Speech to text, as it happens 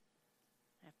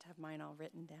have to have mine all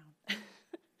written down.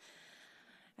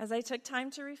 As I took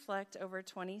time to reflect over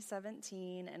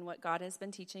 2017 and what God has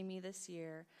been teaching me this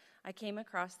year, I came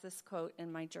across this quote in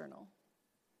my journal.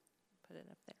 Put it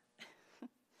up there.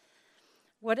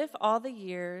 What if all the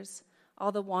years,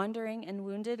 all the wandering and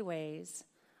wounded ways,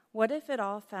 what if it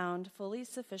all found fully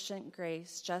sufficient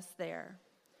grace just there?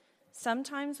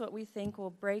 Sometimes what we think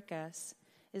will break us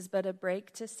is but a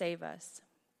break to save us.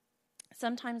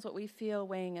 Sometimes what we feel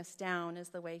weighing us down is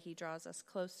the way he draws us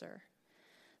closer.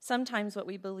 Sometimes what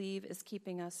we believe is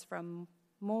keeping us from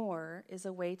more is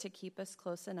a way to keep us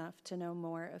close enough to know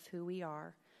more of who we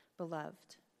are,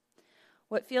 beloved.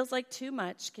 What feels like too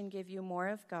much can give you more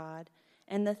of God,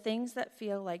 and the things that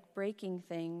feel like breaking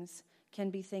things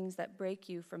can be things that break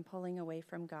you from pulling away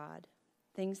from God,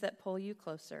 things that pull you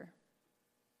closer.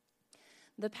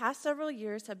 The past several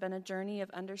years have been a journey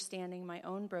of understanding my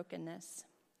own brokenness.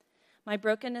 My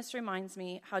brokenness reminds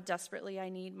me how desperately I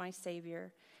need my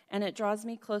Savior, and it draws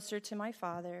me closer to my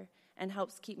Father and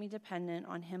helps keep me dependent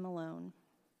on him alone.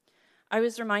 I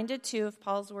was reminded, too, of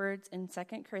Paul's words in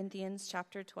 2 Corinthians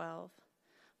chapter 12.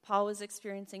 Paul was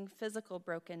experiencing physical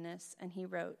brokenness, and he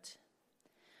wrote,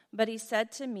 "But he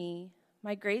said to me,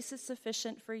 'My grace is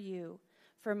sufficient for you,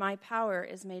 for my power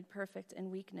is made perfect in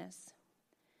weakness.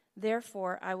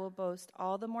 Therefore I will boast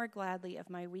all the more gladly of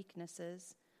my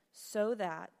weaknesses, so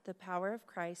that the power of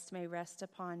Christ may rest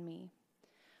upon me.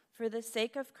 For the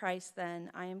sake of Christ,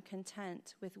 then, I am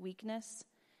content with weakness,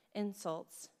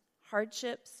 insults,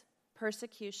 hardships,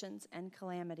 persecutions, and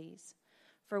calamities.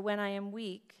 For when I am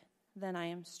weak, then I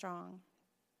am strong.'"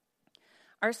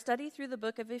 Our study through the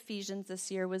book of Ephesians this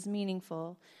year was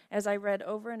meaningful as I read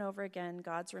over and over again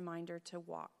God's reminder to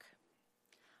walk.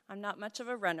 I'm not much of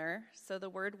a runner, so the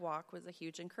word walk was a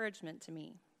huge encouragement to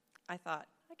me. I thought,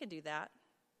 I could do that.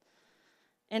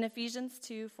 In Ephesians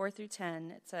 2, 4 through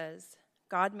 10, it says,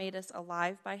 "God made us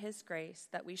alive by his grace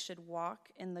that we should walk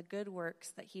in the good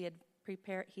works that he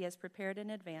has prepared in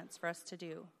advance for us to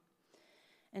do."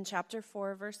 In chapter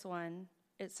 4, verse 1,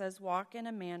 it says, "Walk in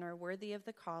a manner worthy of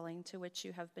the calling to which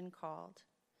you have been called."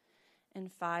 In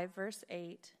 5, verse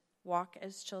 8, "Walk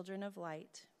as children of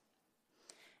light."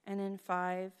 And in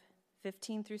 5,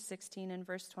 15 through 16 and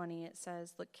verse 20, it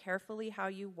says, "Look carefully how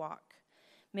you walk,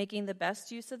 making the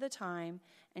best use of the time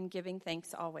and giving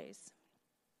thanks always."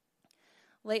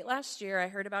 Late last year, I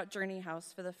heard about Journey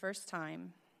House for the first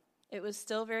time. It was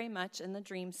still very much in the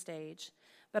dream stage,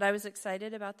 but I was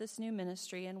excited about this new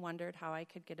ministry and wondered how I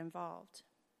could get involved.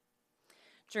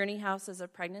 Journey House is a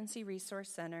pregnancy resource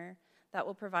center that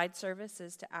will provide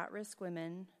services to at-risk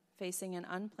women facing an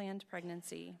unplanned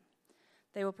pregnancy.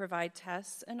 They will provide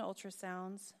tests and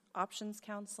ultrasounds, options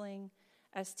counseling,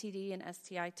 STD and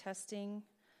STI testing,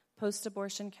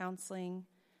 post-abortion counseling,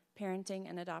 parenting,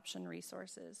 and adoption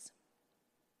resources.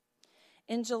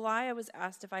 In July, I was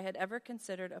asked if I had ever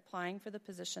considered applying for the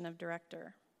position of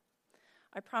director.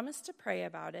 I promised to pray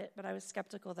about it, but I was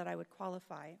skeptical that I would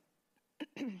qualify.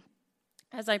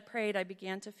 As I prayed, I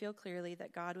began to feel clearly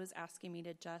that God was asking me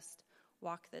to just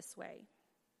walk this way.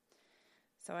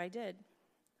 So I did.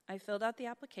 I filled out the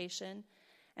application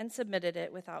and submitted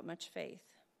it without much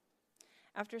faith.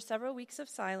 After several weeks of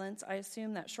silence, I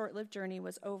assumed that short-lived journey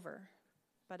was over,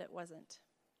 but it wasn't.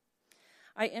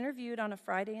 I interviewed on a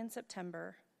Friday in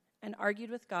September and argued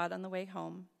with God on the way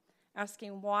home,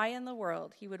 asking why in the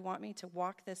world he would want me to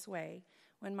walk this way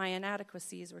when my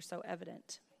inadequacies were so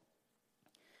evident.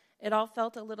 It all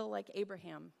felt a little like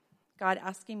Abraham, God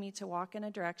asking me to walk in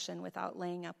a direction without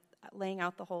laying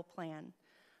out the whole plan.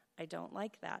 I don't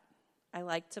like that. I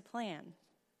like to plan.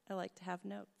 I like to have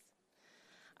notes.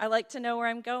 I like to know where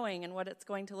I'm going and what it's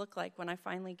going to look like when I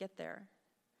finally get there.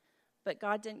 But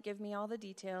God didn't give me all the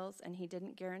details, and he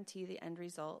didn't guarantee the end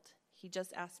result. He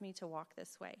just asked me to walk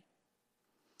this way.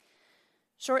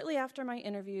 Shortly after my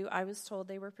interview, I was told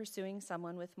they were pursuing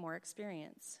someone with more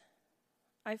experience.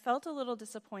 I felt a little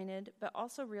disappointed, but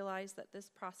also realized that this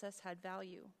process had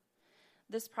value.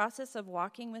 This process of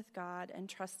walking with God and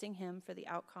trusting him for the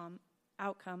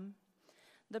outcome,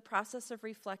 the process of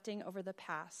reflecting over the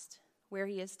past, where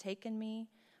he has taken me,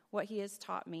 what he has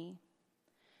taught me.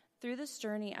 Through this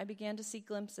journey, I began to see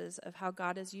glimpses of how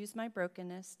God has used my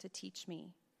brokenness to teach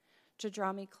me, to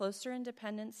draw me closer in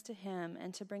dependence to him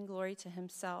and to bring glory to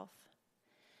himself.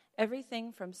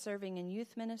 Everything from serving in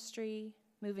youth ministry,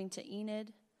 moving to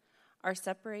Enid, our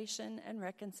separation and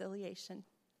reconciliation,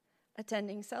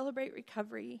 attending Celebrate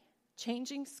Recovery,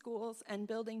 changing schools, and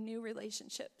building new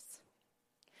relationships.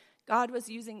 God was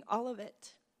using all of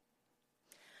it.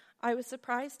 I was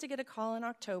surprised to get a call in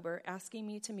October asking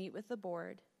me to meet with the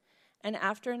board, and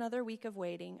after another week of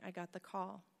waiting, I got the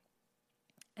call.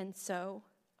 And so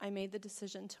I made the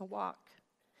decision to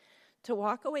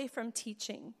walk away from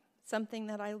teaching, something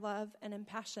that I love and am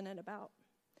passionate about,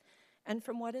 and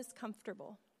from what is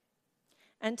comfortable,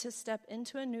 and to step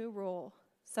into a new role,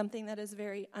 something that is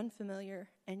very unfamiliar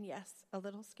and, yes, a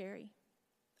little scary.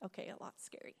 Okay, a lot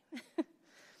scary.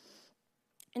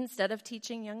 Instead of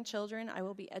teaching young children, I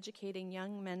will be educating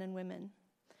young men and women.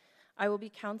 I will be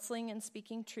counseling and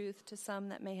speaking truth to some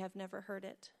that may have never heard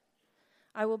it.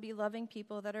 I will be loving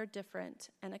people that are different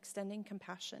and extending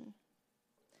compassion.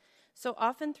 So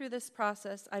often through this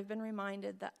process, I've been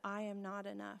reminded that I am not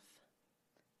enough,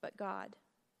 but God.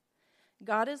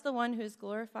 God is the one who is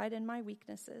glorified in my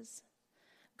weaknesses.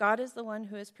 God is the one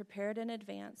who has prepared in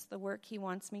advance the work he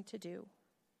wants me to do.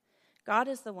 God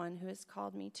is the one who has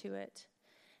called me to it.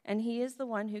 And he is the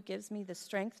one who gives me the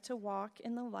strength to walk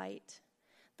in the light,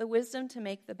 the wisdom to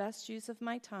make the best use of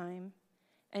my time,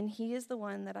 and he is the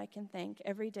one that I can thank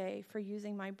every day for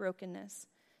using my brokenness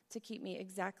to keep me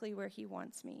exactly where he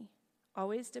wants me,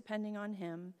 always depending on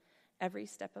him every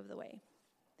step of the way.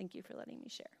 Thank you for letting me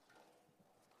share.